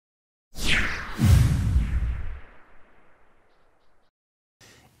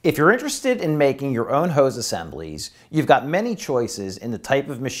If you're interested in making your own hose assemblies, you've got many choices in the type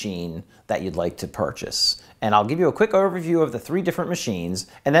of machine that you'd like to purchase. And I'll give you a quick overview of the 3 different machines,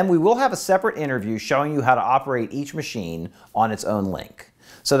 and then we will have a separate interview showing you how to operate each machine on its own link.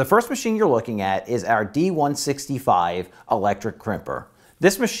 So the first machine you're looking at is our D165 electric crimper.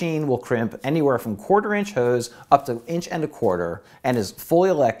 This machine will crimp anywhere from 1/4 inch hose up to 1.25 inches and is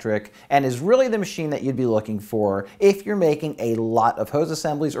fully electric and is really the machine that you'd be looking for if you're making a lot of hose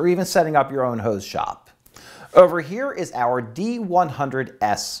assemblies or even setting up your own hose shop. Over here is our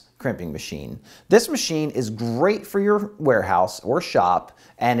D100S crimping machine. This machine is great for your warehouse or shop,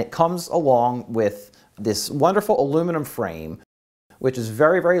 and it comes along with this wonderful aluminum frame, which is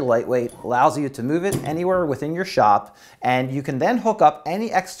very, very lightweight, allows you to move it anywhere within your shop, and you can then hook up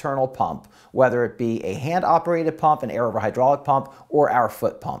any external pump, whether it be a hand-operated pump, an air-over-hydraulic pump, or our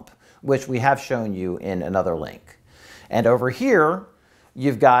foot pump, which we have shown you in another link. And over here,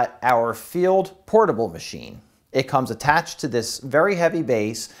 you've got our field portable machine. It comes attached to this very heavy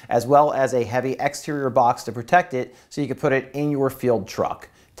base, as well as a heavy exterior box to protect it, so you can put it in your field truck.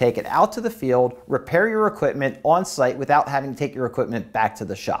 Take it out to the field, repair your equipment on site without having to take your equipment back to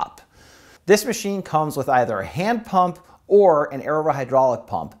the shop. This machine comes with either a hand pump or an air-over-hydraulic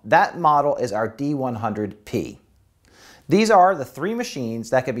pump. That model is our D100P. These are the 3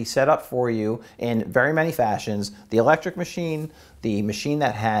 machines that can be set up for you in very many fashions: the electric machine, the machine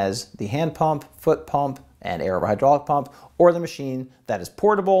that has the hand pump, foot pump, and air-over-hydraulic pump, or the machine that is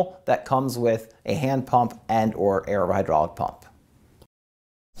portable that comes with a hand pump and or air-over-hydraulic pump.